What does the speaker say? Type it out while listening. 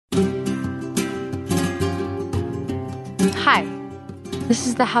Hi, this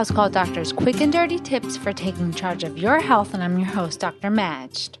is the House Call Doctor's quick and dirty tips for taking charge of your health, and I'm your host, Dr.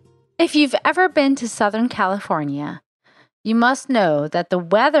 Majd. If you've ever been to Southern California, you must know that the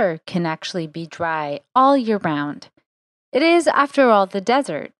weather can actually be dry all year round. It is, after all, the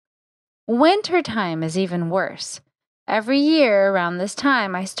desert. Winter time is even worse. Every year around this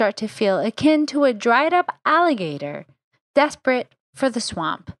time, I start to feel akin to a dried up alligator, desperate for the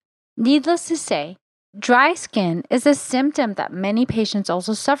swamp. Needless to say, dry skin is a symptom that many patients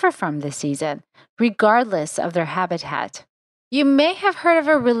also suffer from this season, regardless of their habitat. You may have heard of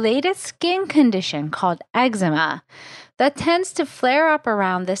a related skin condition called eczema that tends to flare up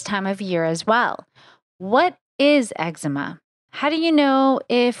around this time of year as well. What is eczema? How do you know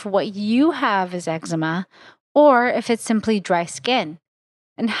if what you have is eczema or if it's simply dry skin?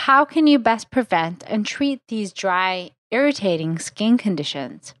 And how can you best prevent and treat these dry, irritating skin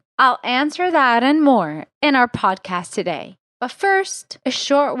conditions? I'll answer that and more in our podcast today. But first, a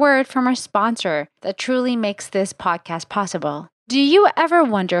short word from our sponsor that truly makes this podcast possible. Do you ever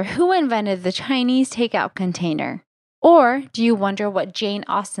wonder who invented the Chinese takeout container? Or do you wonder what Jane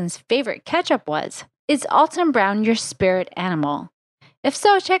Austen's favorite ketchup was? Is Alton Brown your spirit animal? If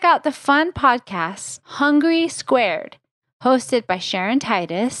so, check out the fun podcast, Hungry Squared, hosted by Sharon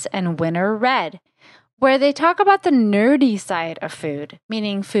Titus and Winter Red, where they talk about the nerdy side of food,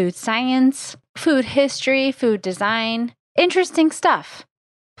 meaning food science, food history, food design, interesting stuff.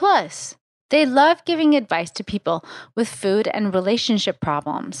 Plus, they love giving advice to people with food and relationship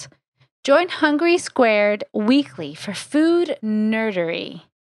problems. Join Hungry Squared weekly for food nerdery.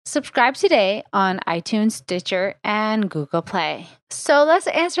 Subscribe today on iTunes, Stitcher, and Google Play. So let's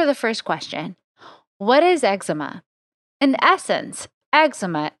answer the first question. What is eczema? In essence,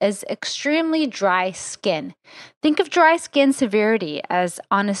 eczema is extremely dry skin. Think of dry skin severity as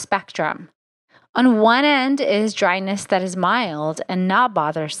on a spectrum. On one end is dryness that is mild and not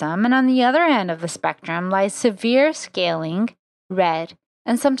bothersome, and on the other end of the spectrum lies severe scaling, red,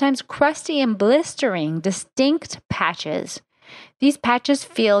 and sometimes crusty and blistering distinct patches. These patches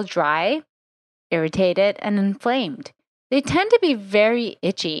feel dry, irritated, and inflamed. They tend to be very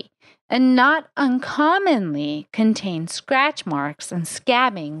itchy and not uncommonly contain scratch marks and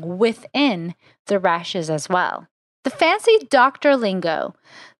scabbing within the rashes as well. The fancy doctor lingo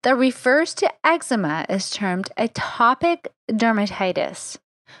that refers to eczema is termed atopic dermatitis,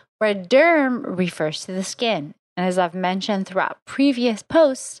 where derm refers to the skin. And as I've mentioned throughout previous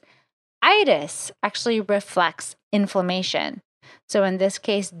posts, itis actually reflects inflammation. So in this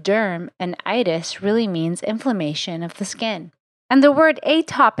case, derm and itis really means inflammation of the skin. And the word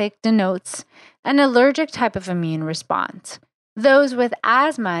atopic denotes an allergic type of immune response. Those with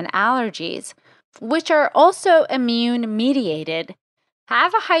asthma and allergies, which are also immune-mediated,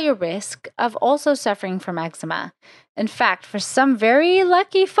 have a higher risk of also suffering from eczema. In fact, for some very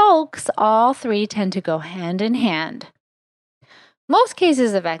lucky folks, all three tend to go hand in hand. Most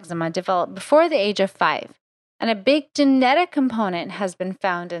cases of eczema develop before the age of 5, and a big genetic component has been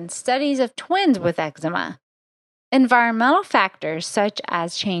found in studies of twins with eczema. Environmental factors such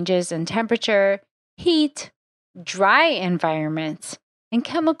as changes in temperature, heat, dry environments, and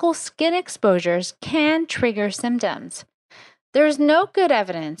chemical skin exposures can trigger symptoms. There is no good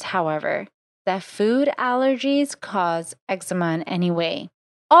evidence, however, that food allergies cause eczema in any way.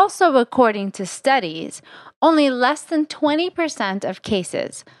 Also, according to studies, only less than 20% of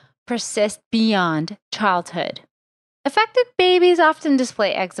cases persist beyond childhood. Affected babies often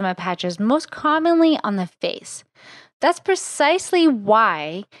display eczema patches most commonly on the face. That's precisely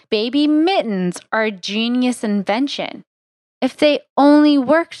why baby mittens are a genius invention. If they only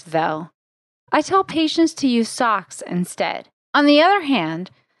worked, though. I tell patients to use socks instead. On the other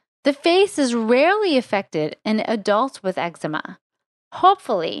hand, the face is rarely affected in adults with eczema.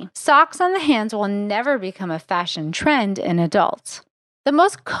 Hopefully, socks on the hands will never become a fashion trend in adults. The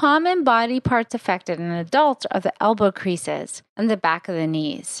most common body parts affected in adults are the elbow creases and the back of the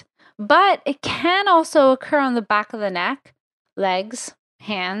knees. But it can also occur on the back of the neck, legs,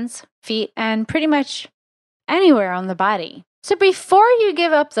 hands, feet, and pretty much anywhere on the body. So before you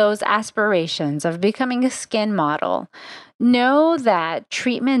give up those aspirations of becoming a skin model, know that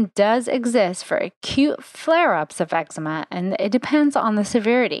treatment does exist for acute flare-ups of eczema, and it depends on the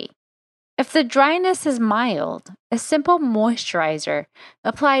severity. If the dryness is mild, a simple moisturizer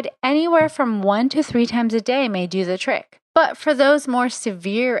applied anywhere from 1 to 3 times a day may do the trick. But for those more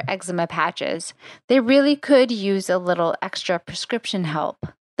severe eczema patches, they really could use a little extra prescription help.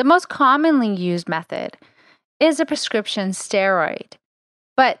 The most commonly used method is a prescription steroid.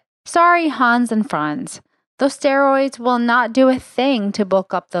 But sorry, Hans and Franz, those steroids will not do a thing to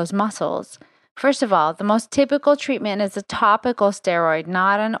bulk up those muscles. First of all, the most typical treatment is a topical steroid,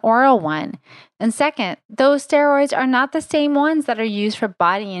 not an oral one. And second, those steroids are not the same ones that are used for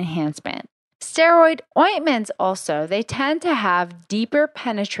body enhancement. Steroid ointments also, they tend to have deeper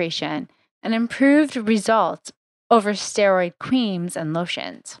penetration and improved results over steroid creams and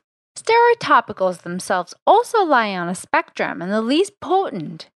lotions. Steroid topicals themselves also lie on a spectrum, and the least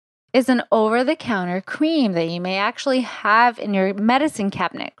potent is an over-the-counter cream that you may actually have in your medicine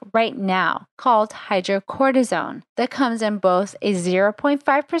cabinet right now called hydrocortisone that comes in both a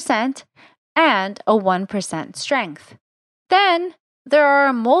 0.5% and a 1% strength. Then there are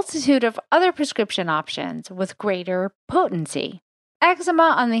a multitude of other prescription options with greater potency.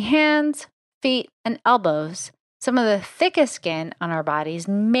 Eczema on the hands, feet, and elbows, some of the thickest skin on our bodies,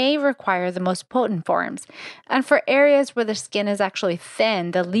 may require the most potent forms. And for areas where the skin is actually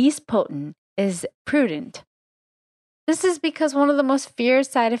thin, the least potent is prudent. This is because one of the most feared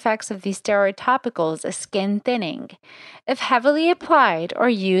side effects of these steroid topicals is skin thinning. If heavily applied or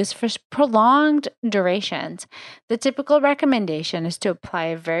used for prolonged durations, the typical recommendation is to apply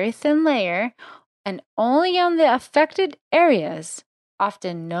a very thin layer and only on the affected areas,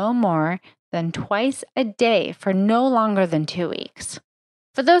 often no more than twice a day for no longer than 2 weeks.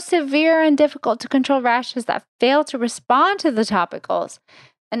 For those severe and difficult to control rashes that fail to respond to the topicals,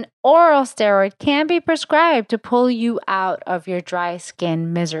 an oral steroid can be prescribed to pull you out of your dry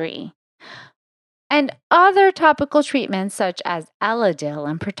skin misery. And other topical treatments such as Elidel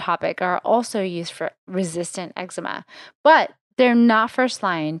and Protopic are also used for resistant eczema, but they're not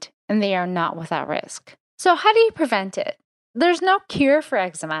first-line and they are not without risk. So how do you prevent it? There's no cure for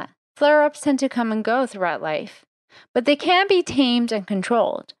eczema. Flare-ups tend to come and go throughout life, but they can be tamed and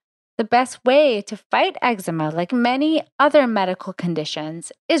controlled. The best way to fight eczema, like many other medical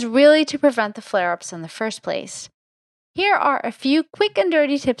conditions, is really to prevent the flare-ups in the first place. Here are a few quick and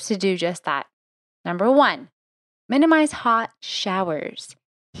dirty tips to do just that. Number 1, minimize hot showers.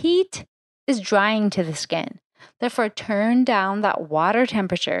 Heat is drying to the skin. Therefore, turn down that water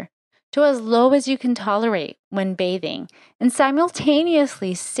temperature to as low as you can tolerate when bathing and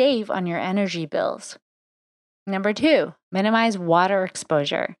simultaneously save on your energy bills. Number 2, minimize water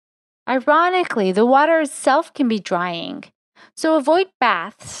exposure. Ironically, the water itself can be drying, so avoid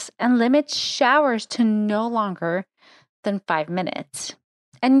baths and limit showers to no longer than 5 minutes.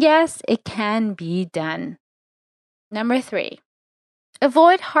 And yes, it can be done. Number 3,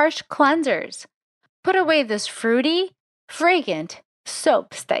 avoid harsh cleansers. Put away those fruity, fragrant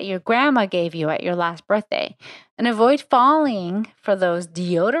soaps that your grandma gave you at your last birthday, and avoid falling for those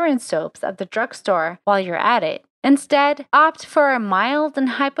deodorant soaps at the drugstore while you're at it. Instead, opt for a mild and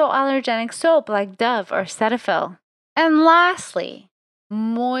hypoallergenic soap like Dove or Cetaphil. And lastly,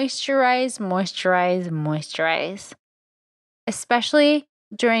 moisturize, moisturize, moisturize. Especially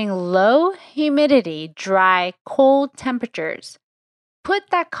during low humidity, dry, cold temperatures.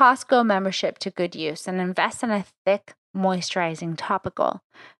 Put that Costco membership to good use and invest in a thick, moisturizing topical.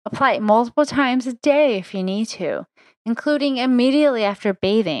 Apply it multiple times a day if you need to, including immediately after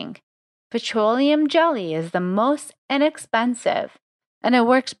bathing. Petroleum jelly is the most inexpensive, and it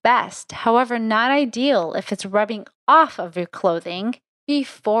works best, however not ideal if it's rubbing off of your clothing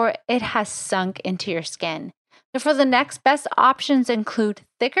before it has sunk into your skin. Therefore, the next best options include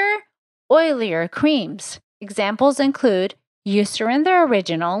thicker, oilier creams. Examples include Eucerin the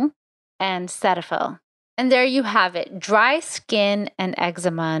Original and Cetaphil. And there you have it, dry skin and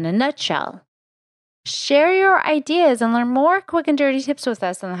eczema in a nutshell. Share your ideas and learn more quick and dirty tips with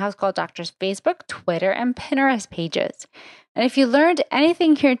us on the House Call Doctors Facebook, Twitter, and Pinterest pages. And if you learned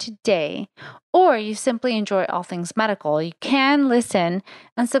anything here today, or you simply enjoy all things medical, you can listen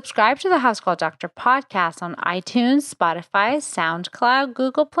and subscribe to the House Call Doctor podcast on iTunes, Spotify, SoundCloud,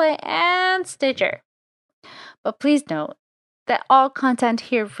 Google Play, and Stitcher. But please note that all content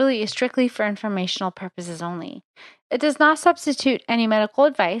here really is strictly for informational purposes only. It does not substitute any medical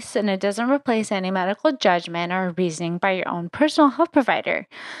advice, and it doesn't replace any medical judgment or reasoning by your own personal health provider.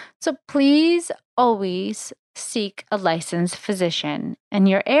 So please always seek a licensed physician in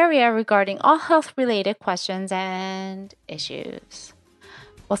your area regarding all health-related questions and issues.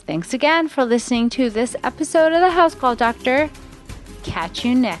 Well, thanks again for listening to this episode of the House Call Doctor. Catch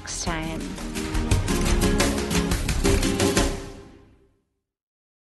you next time.